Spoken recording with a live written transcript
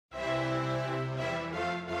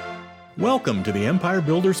Welcome to the Empire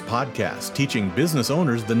Builders Podcast, teaching business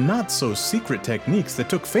owners the not-so-secret techniques that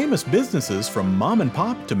took famous businesses from mom and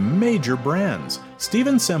pop to major brands.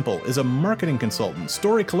 Stephen Semple is a marketing consultant,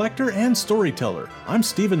 story collector, and storyteller. I'm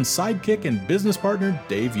Stephen's sidekick and business partner,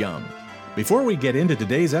 Dave Young. Before we get into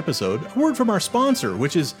today's episode, a word from our sponsor,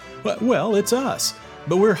 which is, well, it's us.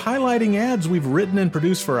 But we're highlighting ads we've written and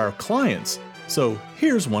produced for our clients. So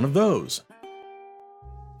here's one of those.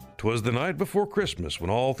 'Twas the night before Christmas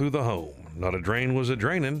when all through the home not a drain was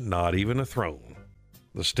a-drainin', not even a throne.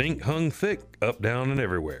 The stink hung thick, up, down, and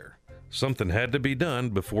everywhere. Something had to be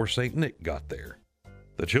done before St. Nick got there.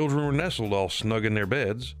 The children were nestled all snug in their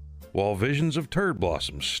beds, while visions of turd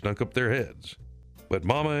blossoms stunk up their heads. But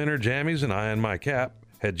Mama in her jammies and I in my cap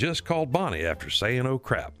had just called Bonnie after saying oh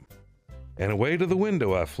crap. And away to the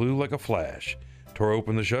window I flew like a flash, tore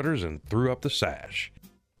open the shutters and threw up the sash.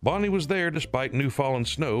 Bonnie was there despite new fallen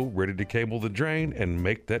snow, ready to cable the drain and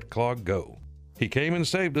make that clog go. He came and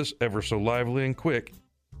saved us ever so lively and quick,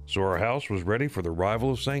 so our house was ready for the arrival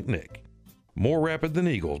of St. Nick. More rapid than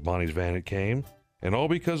eagles, Bonnie's van it came, and all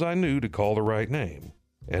because I knew to call the right name.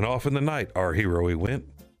 And off in the night our hero he went,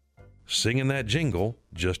 singing that jingle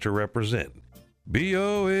just to represent.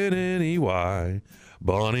 Bonney,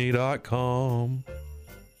 Bonnie.com.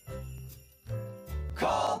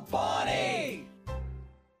 Call Bonnie!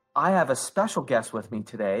 I have a special guest with me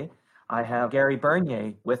today. I have Gary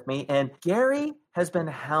Bernier with me, and Gary has been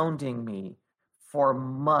hounding me for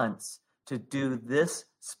months to do this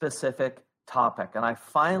specific topic. And I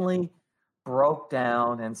finally broke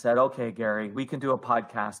down and said, okay, Gary, we can do a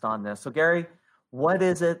podcast on this. So Gary, what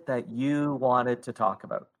is it that you wanted to talk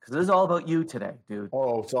about? Because this is all about you today, dude.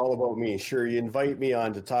 Oh, it's all about me. Sure, you invite me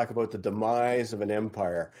on to talk about the demise of an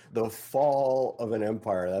empire, the fall of an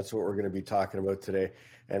empire. That's what we're going to be talking about today.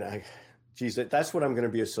 And that's what I'm going to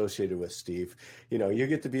be associated with, Steve. You know, you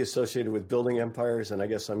get to be associated with building empires, and I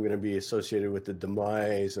guess I'm going to be associated with the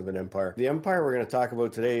demise of an empire. The empire we're going to talk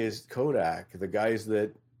about today is Kodak, the guys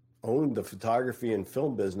that owned the photography and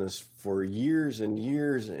film business for years and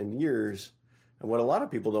years and years. And what a lot of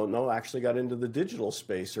people don't know, actually got into the digital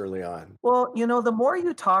space early on. Well, you know, the more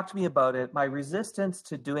you talk to me about it, my resistance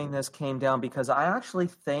to doing this came down because I actually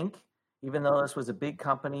think, even though this was a big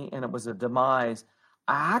company and it was a demise,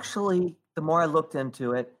 the more I looked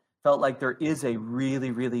into it, felt like there is a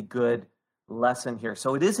really, really good lesson here.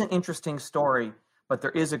 So it is an interesting story, but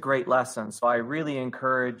there is a great lesson. So I really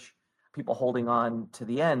encourage people holding on to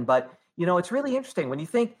the end. But, you know, it's really interesting. When you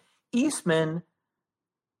think Eastman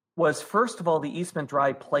was, first of all, the Eastman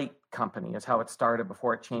Dry Plate Company is how it started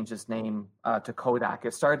before it changed its name to Kodak.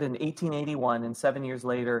 It started in 1881 and 7 years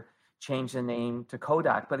later changed the name to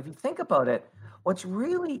Kodak. But if you think about it, what's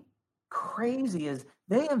really crazy is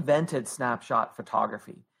they invented snapshot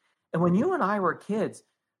photography. And when you and I were kids,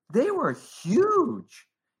 they were huge.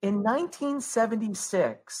 In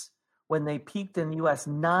 1976, when they peaked in the US,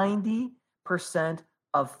 90%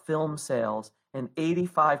 of film sales and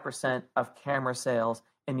 85% of camera sales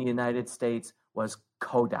in the United States was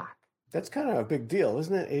Kodak. That's kind of a big deal,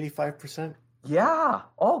 isn't it? 85%? Yeah.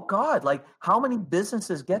 Oh, God. Like, how many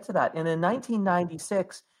businesses get to that? And in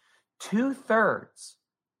 1996, 2/3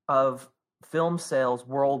 of film sales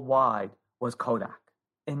worldwide was Kodak.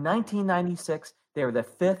 In 1996, they were the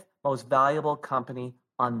 5th most valuable company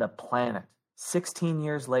on the planet. 16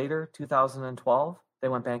 years later, 2012, they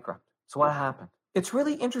went bankrupt. So what happened? It's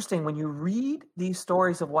really interesting when you read these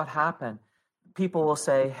stories of what happened. People will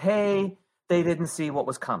say, hey, they didn't see what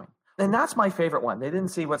was coming. And that's my favorite one. They didn't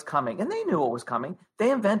see what's coming. And they knew what was coming.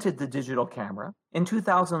 They invented the digital camera. In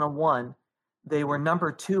 2001, they were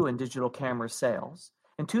number 2 in digital camera sales.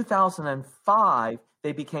 In 2005,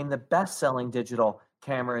 they became the best-selling digital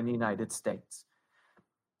camera in the United States.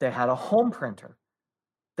 They had a home printer.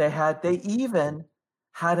 They even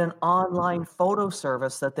had an online photo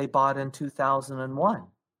service that they bought in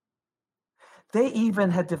 2001. They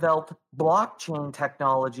even had developed blockchain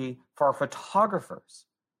technology for photographers.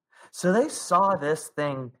 So they saw this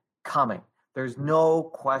thing coming. There's no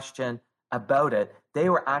question about it. They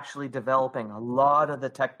were actually developing a lot of the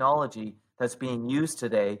technology that's being used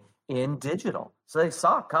today in digital. So they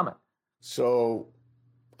saw it coming. So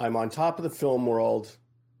I'm on top of the film world.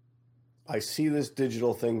 I see this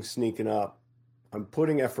digital thing sneaking up. I'm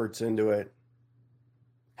putting efforts into it.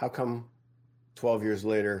 How come 12 years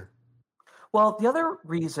later? Well, the other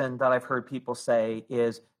reason that I've heard people say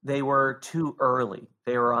is they were too early.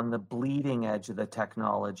 They were on the bleeding edge of the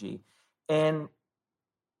technology. And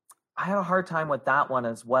I had a hard time with that one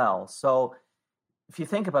as well. So if you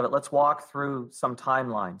think about it, let's walk through some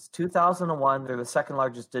timelines. 2001, they're the second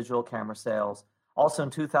largest digital camera sales. Also in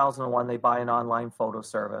 2001, they buy an online photo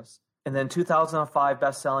service. And then 2005,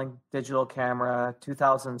 best-selling digital camera.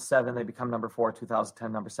 2007, they become number 4.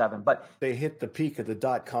 2010, number 7. But they hit the peak of the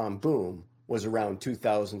dot-com boom was around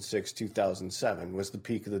 2006, 2007 was the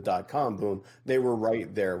peak of the dot-com boom. They were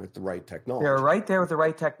right there with the right technology. They were right there with the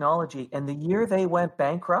right technology. And the year they went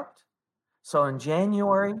bankrupt, so in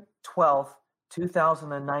January 12th,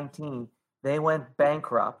 2019, they went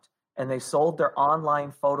bankrupt and they sold their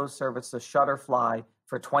online photo service to Shutterfly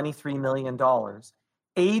for $23 million.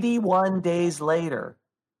 81 days later,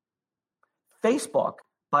 Facebook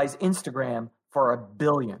buys Instagram for $1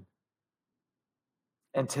 billion.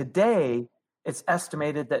 And today, it's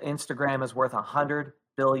estimated that Instagram is worth $100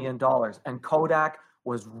 billion. And Kodak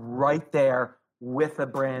was right there with a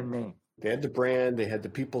brand name. They had the brand, they had the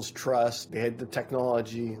people's trust, they had the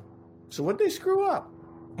technology. So what did they screw up?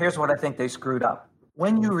 Here's what I think they screwed up.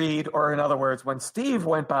 When you read, or in other words, when Steve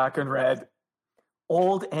went back and read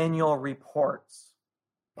old annual reports.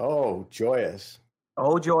 Oh, joyous.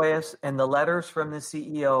 Oh, joyous. And the letters from the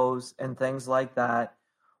CEOs and things like that.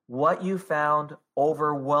 What you found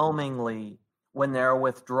overwhelmingly when they're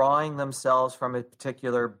withdrawing themselves from a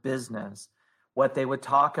particular business, what they would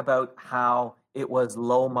talk about how it was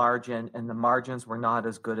low margin and the margins were not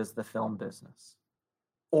as good as the film business.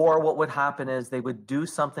 Or what would happen is they would do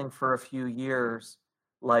something for a few years,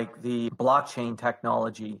 like the blockchain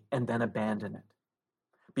technology, and then abandon it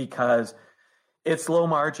because it's low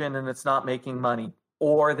margin and it's not making money,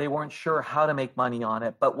 or they weren't sure how to make money on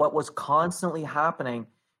it. But what was constantly happening,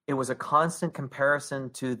 it was a constant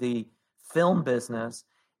comparison to the film business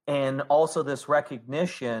and also this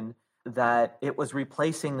recognition that it was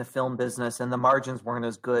replacing the film business and the margins weren't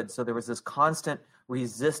as good. So there was this constant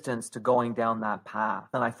resistance to going down that path.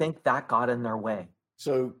 And I think that got in their way.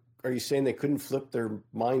 So are you saying they couldn't flip their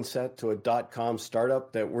mindset to a dot-com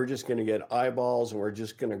startup, that we're just going to get eyeballs and we're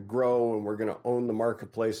just going to grow and we're going to own the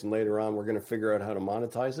marketplace and later on we're going to figure out how to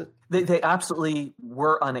monetize it? They absolutely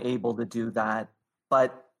were unable to do that.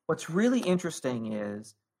 But what's really interesting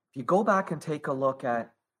is if you go back and take a look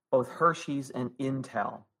at both Hershey's and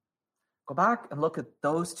Intel, go back and look at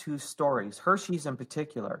those two stories, Hershey's in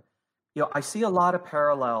particular. I see a lot of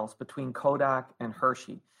parallels between Kodak and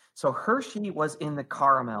Hershey. So Hershey was in the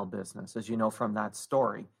caramel business, as you know from that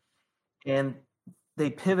story. And they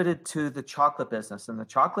pivoted to the chocolate business. And the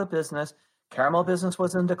chocolate business, caramel business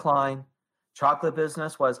was in decline. Chocolate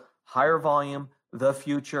business was higher volume, the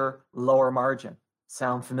future, lower margin.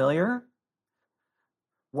 Sound familiar?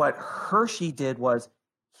 What Hershey did was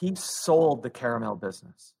he sold the caramel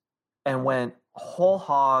business and went whole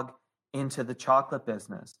hog into the chocolate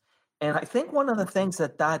business. And I think one of the things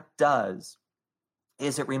that does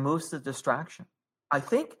is it removes the distraction. I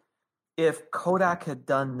think if Kodak had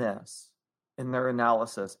done this in their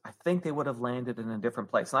analysis, I think they would have landed in a different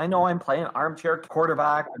place. And I know I'm playing armchair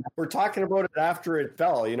quarterback. We're talking about it after it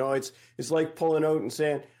fell. It's like pulling out and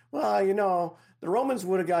saying, well, the Romans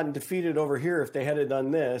would have gotten defeated over here if they had done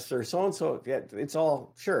this or so-and-so. Yeah, it's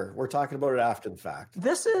all, sure, we're talking about it after the fact.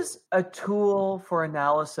 This is a tool for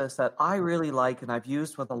analysis that I really like and I've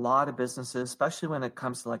used with a lot of businesses, especially when it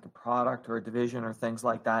comes to like a product or a division or things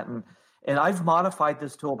like that. And I've modified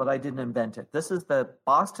this tool, but I didn't invent it. This is the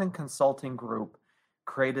Boston Consulting Group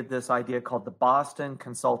created this idea called the Boston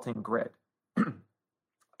Consulting Grid.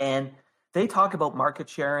 And they talk about market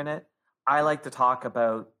share in it. I like to talk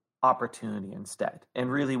about opportunity instead.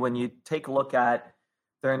 And really, when you take a look at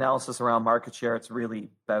their analysis around market share, it's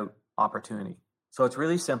really about opportunity. So it's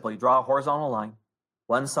really simple. You draw a horizontal line.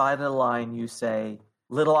 One side of the line, you say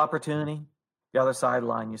little opportunity. The other side of the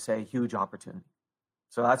line, you say huge opportunity.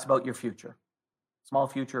 So that's about your future. Small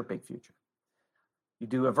future, big future. You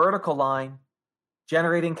do a vertical line,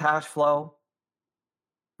 generating cash flow,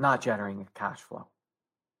 not generating cash flow.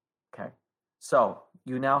 Okay. So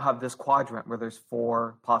you now have this quadrant where there's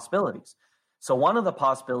 4 possibilities. So one of the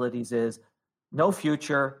possibilities is no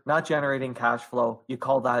future, not generating cash flow. You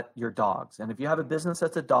call that your dogs. And if you have a business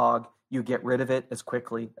that's a dog, you get rid of it as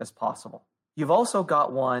quickly as possible. You've also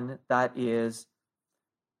got one that is,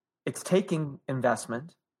 it's taking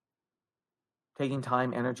investment, taking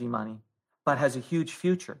time, energy, money, but has a huge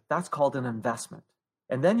future. That's called an investment.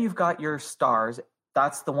 And then you've got your stars.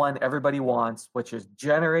 That's the one everybody wants, which is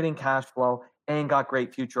generating cash flow and got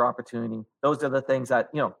great future opportunity. Those are the things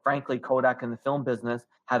that, frankly, Kodak in the film business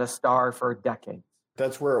had a star for decades.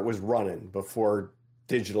 That's where it was running before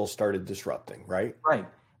digital started disrupting, right? Right.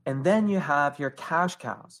 And then you have your cash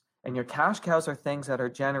cows. And your cash cows are things that are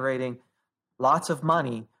generating lots of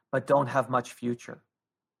money, but don't have much future.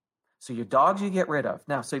 So your dogs you get rid of.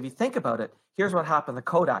 Now, so if you think about it, here's what happened to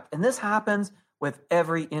Kodak. And this happens with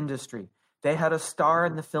every industry. They had a star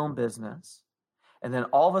in the film business. And then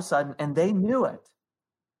all of a sudden, and they knew it,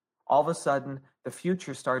 all of a sudden, the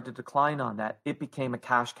future started to decline on that. It became a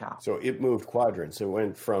cash cow. So it moved quadrants. It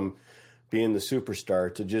went from being the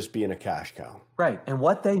superstar to just being a cash cow. Right. And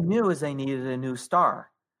what they knew is they needed a new star.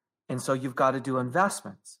 And so you've got to do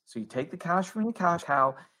investments. So you take the cash from your cash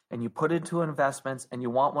cow and you put it into investments, and you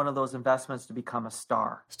want one of those investments to become a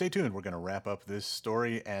star. Stay tuned. We're going to wrap up this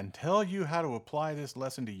story and tell you how to apply this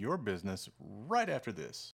lesson to your business right after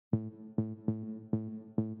this.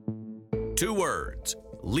 2 words: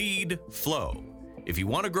 lead flow. If you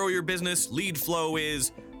want to grow your business, lead flow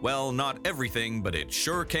is, well, not everything, but it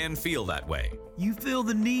sure can feel that way. You feel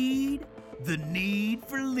the need? The need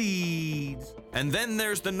for leads. And then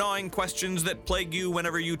there's the gnawing questions that plague you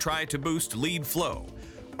whenever you try to boost lead flow.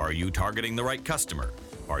 Are you targeting the right customer?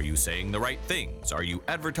 Are you saying the right things? Are you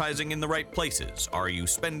advertising in the right places? Are you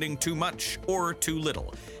spending too much or too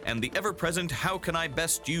little? And the ever-present, how can I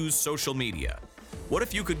best use social media? What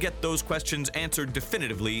if you could get those questions answered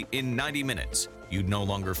definitively in 90 minutes? You'd no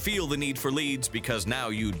longer feel the need for leads because now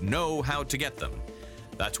you'd know how to get them.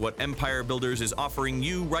 That's what Empire Builders is offering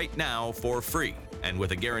you right now for free and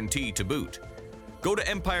with a guarantee to boot. Go to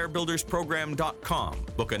empirebuildersprogram.com,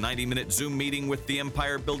 book a 90-minute Zoom meeting with the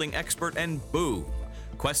Empire Building expert, and boom,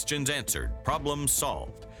 questions answered, problems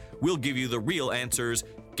solved. We'll give you the real answers,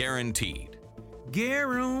 guaranteed.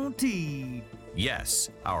 Guaranteed.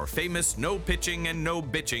 Yes, our famous no pitching and no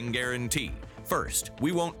bitching guarantee. First,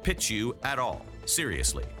 we won't pitch you at all.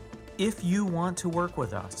 Seriously. If you want to work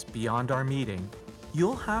with us beyond our meeting,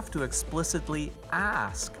 you'll have to explicitly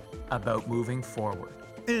ask about moving forward.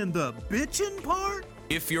 And the bitchin' part?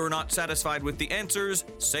 If you're not satisfied with the answers,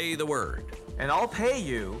 say the word. And I'll pay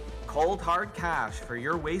you cold hard cash for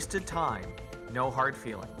your wasted time. No hard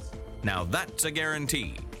feelings. Now that's a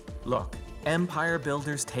guarantee. Look, Empire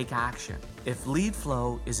Builders take action. If lead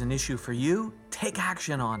flow is an issue for you, take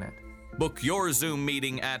action on it. Book your Zoom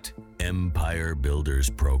meeting at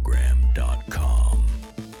empirebuildersprogram.com.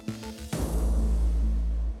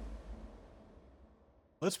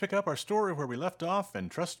 Let's pick up our story where we left off,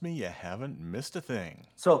 and trust me, you haven't missed a thing.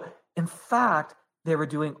 So, in fact, they were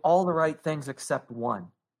doing all the right things except one.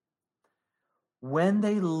 When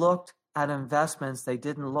they looked at investments, they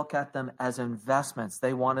didn't look at them as investments.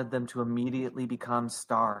 They wanted them to immediately become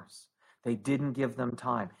stars. They didn't give them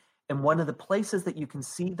time. And one of the places that you can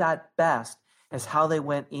see that best is how they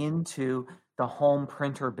went into the home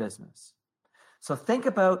printer business. So think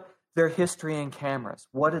about their history in cameras.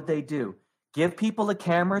 What did they do? Give people a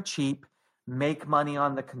camera cheap, make money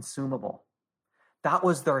on the consumable. That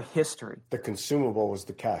was their history. The consumable was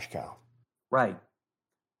the cash cow. Right.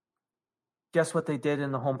 Guess what they did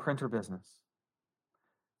in the home printer business?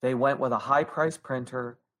 They went with a high-priced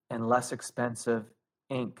printer and less expensive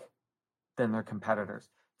ink than their competitors.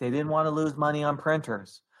 They didn't want to lose money on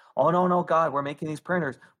printers. Oh, no, God, we're making these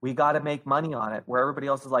printers. We got to make money on it. Where everybody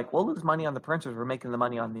else is like, we'll lose money on the printers. We're making the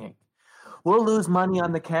money on the ink. We'll lose money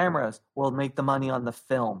on the cameras. We'll make the money on the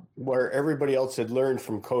film. Where everybody else had learned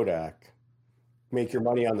from Kodak, make your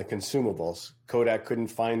money on the consumables. Kodak couldn't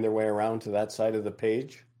find their way around to that side of the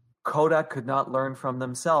page. Kodak could not learn from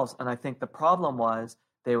themselves. And I think the problem was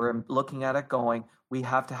they were looking at it going, we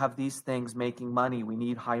have to have these things making money. We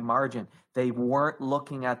need high margin. They weren't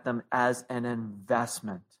looking at them as an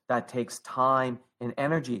investment that takes time and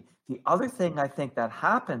energy. The other thing I think that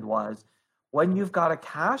happened was when you've got a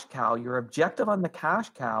cash cow, your objective on the cash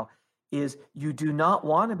cow is you do not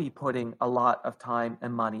want to be putting a lot of time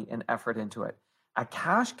and money and effort into it. A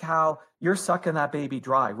cash cow, you're sucking that baby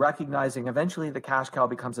dry, recognizing eventually the cash cow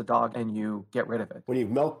becomes a dog and you get rid of it. When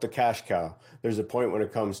you've milked the cash cow, there's a point when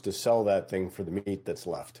it comes to sell that thing for the meat that's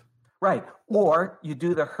left. Right. Or you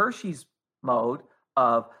do the Hershey's mode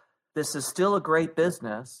of this is still a great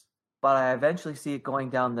business, but I eventually see it going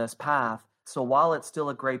down this path. So while it's still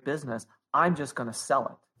a great business, I'm just going to sell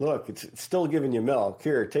it. Look, it's still giving you milk.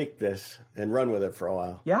 Here, take this and run with it for a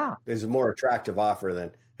while. Yeah. It's a more attractive offer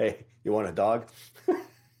than, hey, you want a dog?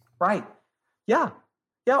 Right. Yeah.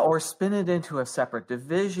 Yeah. Or spin it into a separate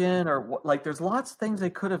division or like there's lots of things they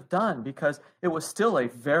could have done because it was still a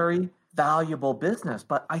very valuable business.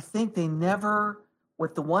 But I think they never,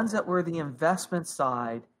 with the ones that were the investment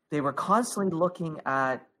side, they were constantly looking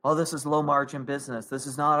at, oh, this is low margin business. This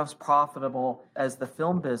is not as profitable as the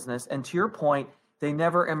film business. And to your point, they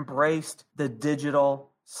never embraced the digital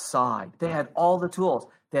side. They had all the tools.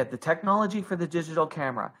 They had the technology for the digital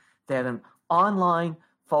camera. They had an online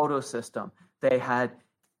photo system. They had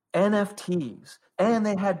NFTs and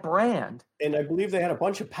they had brand. And I believe they had a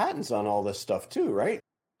bunch of patents on all this stuff too, right?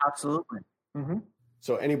 Absolutely. Mm-hmm.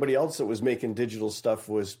 So anybody else that was making digital stuff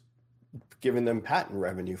was giving them patent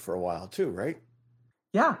revenue for a while too, right?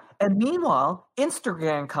 Yeah. And meanwhile,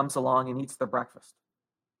 Instagram comes along and eats the breakfast.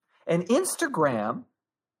 And Instagram,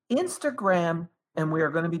 and we are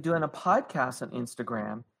going to be doing a podcast on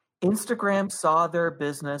Instagram. Instagram saw their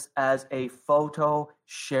business as a photo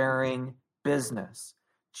sharing business.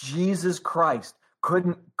 Jesus Christ.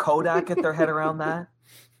 Couldn't Kodak get their head around that?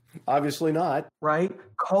 Obviously not. Right?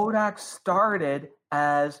 Kodak started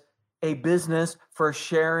as a business for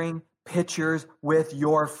sharing pictures with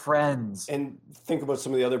your friends. And think about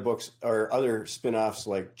some of the other books or other spin-offs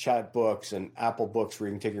like chat books and Apple books where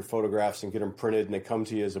you can take your photographs and get them printed and they come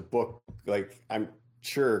to you as a book. Like, I'm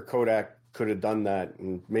sure Kodak could have done that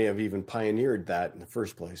and may have even pioneered that in the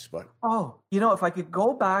first place. But if I could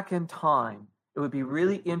go back in time, it would be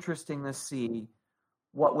really interesting to see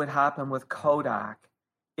what would happen with Kodak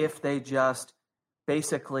if they just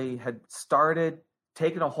basically had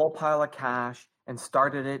taken a whole pile of cash and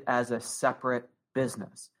started it as a separate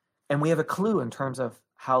business. And we have a clue in terms of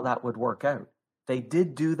how that would work out. They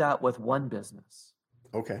did do that with one business.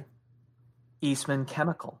 Okay. Eastman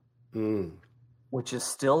Chemical, which is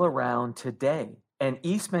still around today. And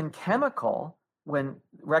Eastman Chemical, when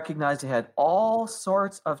recognized they had all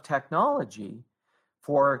sorts of technology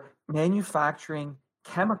for manufacturing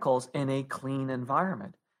chemicals in a clean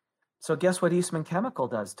environment. So guess what Eastman Chemical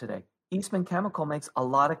does today? Eastman Chemical makes a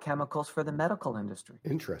lot of chemicals for the medical industry.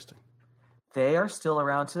 Interesting. They are still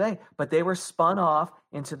around today, but they were spun off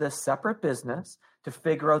into this separate business to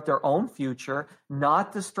figure out their own future,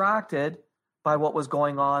 not distracted by what was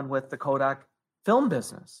going on with the Kodak film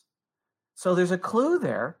business. So there's a clue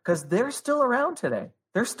there because they're still around today.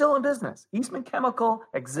 They're still in business. Eastman Chemical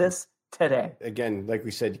exists today. Again, like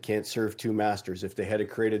we said, you can't serve two masters. If they had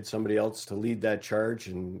created somebody else to lead that charge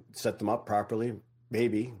and set them up properly,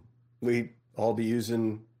 maybe we'd all be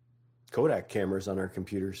using Kodak cameras on our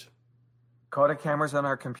computers. Kodak cameras on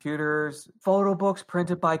our computers, photo books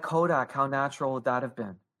printed by Kodak. How natural would that have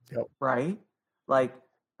been? Yep. Right? Like,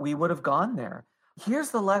 we would have gone there. Here's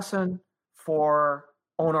the lesson for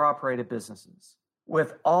owner-operated businesses.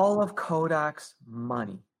 With all of Kodak's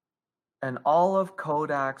money and all of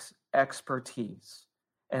Kodak's expertise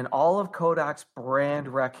and all of Kodak's brand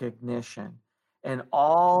recognition and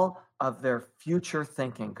all of their future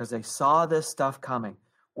thinking, because they saw this stuff coming,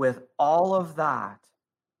 with all of that,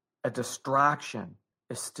 a distraction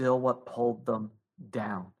is still what pulled them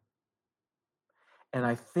down. And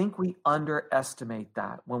I think we underestimate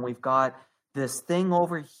that when we've got this thing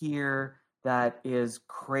over here that is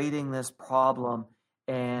creating this problem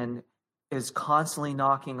and is constantly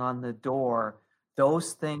knocking on the door.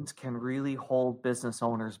 Those things can really hold business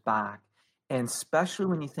owners back. And especially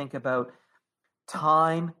when you think about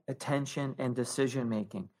time, attention, and decision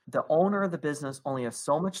making. The owner of the business only has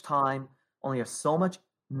so much time, only has so much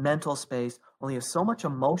mental space, only has so much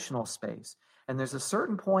emotional space. And there's a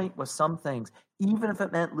certain point with some things, even if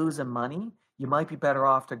it meant losing money, you might be better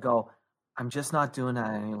off to go, I'm just not doing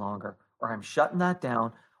that any longer, or I'm shutting that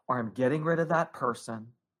down, or I'm getting rid of that person.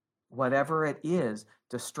 Whatever it is,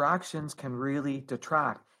 distractions can really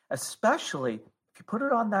detract, especially if you put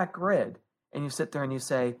it on that grid and you sit there and you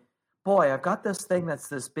say, boy, I've got this thing that's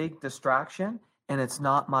this big distraction and it's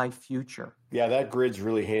not my future. Yeah, that grid's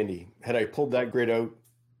really handy. Had I pulled that grid out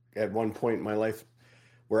at one point in my life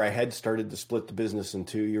where I had started to split the business in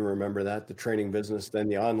two, you remember that, the training business, then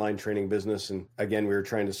the online training business. And again, we were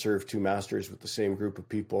trying to serve two masters with the same group of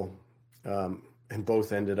people, and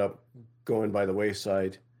both ended up going by the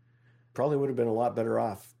wayside. Probably would have been a lot better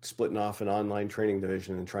off splitting off an online training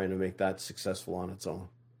division and trying to make that successful on its own,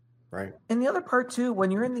 right? And the other part too,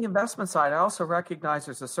 when you're in the investment side, I also recognize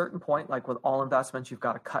there's a certain point, like with all investments, you've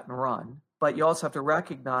got to cut and run, but you also have to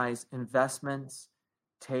recognize investments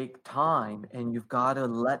take time and you've got to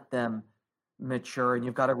let them mature and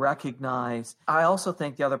you've got to recognize. I also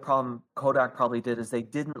think the other problem Kodak probably did is they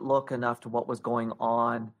didn't look enough to what was going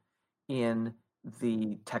on in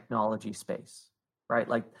the technology space. Right?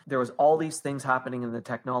 Like there was all these things happening in the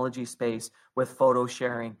technology space with photo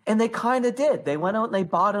sharing. And they kind of did. They went out and they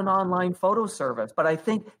bought an online photo service. But I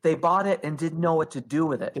think they bought it and didn't know what to do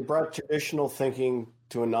with it. They brought traditional thinking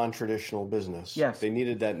to a non-traditional business. Yes. They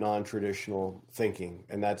needed that non-traditional thinking.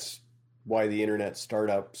 And that's why the internet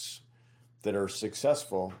startups that are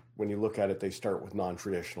successful, when you look at it, they start with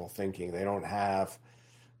non-traditional thinking. They don't have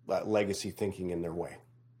that legacy thinking in their way,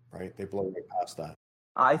 right? They blow right past that.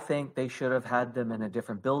 I think they should have had them in a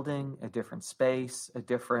different building, a different space, a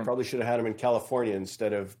different... Probably should have had them in California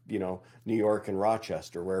instead of, New York and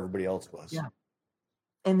Rochester, where everybody else was. Yeah.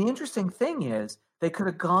 And the interesting thing is, they could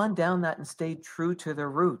have gone down that and stayed true to their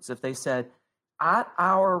roots. If they said, at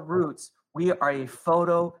our roots, we are a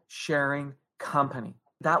photo sharing company.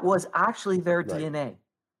 That was actually their Right. DNA.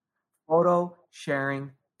 Photo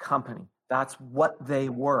sharing company. That's what they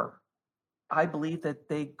were. I believe that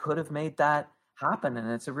they could have made that happen,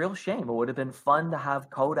 and it's a real shame. It would have been fun to have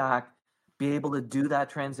Kodak be able to do that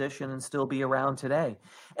transition and still be around today.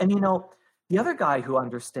 And the other guy who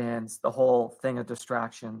understands the whole thing of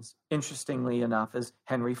distractions, interestingly enough, is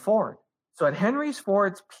Henry Ford. So at Henry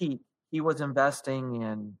Ford's peak, he was investing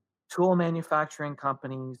in tool manufacturing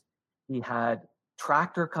companies. He had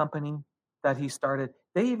tractor company that he started.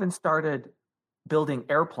 They even started building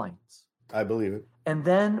airplanes. I believe it. And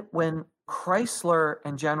then when Chrysler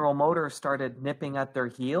and General Motors started nipping at their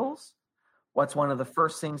heels, what's one of the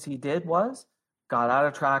first things he did was got out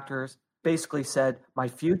of tractors, basically said, my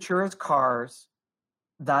future is cars,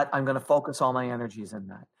 that I'm going to focus all my energies in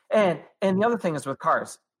that. And the other thing is with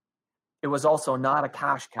cars, it was also not a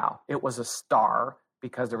cash cow. It was a star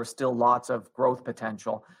because there was still lots of growth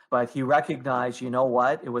potential. But he recognized, you know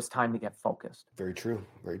what? It was time to get focused. Very true.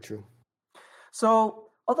 Very true. So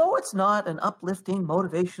although it's not an uplifting,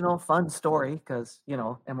 motivational, fun story, because,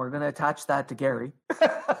 and we're going to attach that to Gary,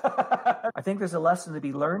 I think there's a lesson to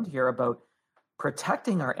be learned here about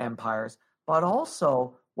protecting our empires, but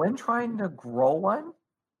also when trying to grow one,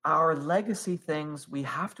 our legacy things, we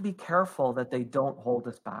have to be careful that they don't hold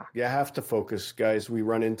us back. You have to focus, guys. We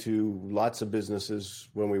run into lots of businesses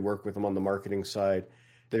when we work with them on the marketing side.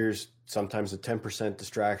 There's sometimes a 10%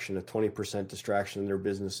 distraction, a 20% distraction in their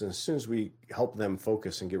business. And as soon as we help them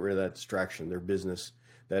focus and get rid of that distraction, their business,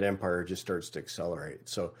 that empire just starts to accelerate.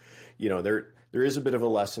 So, there is a bit of a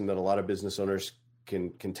lesson that a lot of business owners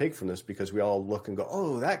can take from this, because we all look and go,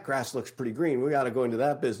 oh, that grass looks pretty green. We got to go into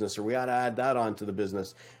that business, or we got to add that onto the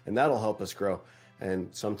business, and that'll help us grow. And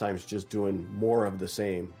sometimes just doing more of the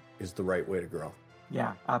same is the right way to grow.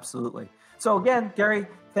 Yeah, absolutely. So again, Gary,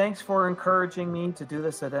 thanks for encouraging me to do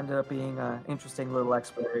this. It ended up being an interesting little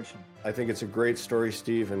exploration. I think it's a great story,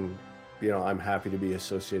 Steve, and I'm happy to be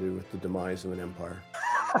associated with the demise of an empire.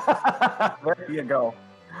 There you go.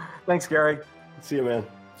 Thanks, Gary. See you, man.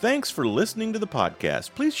 Thanks for listening to the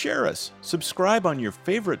podcast. Please share us, subscribe on your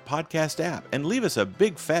favorite podcast app, and leave us a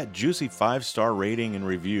big, fat, juicy 5-star rating and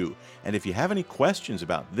review. And if you have any questions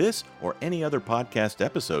about this or any other podcast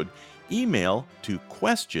episode, email to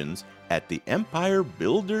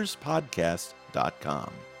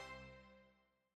questions@theempirebuilderspodcast.com.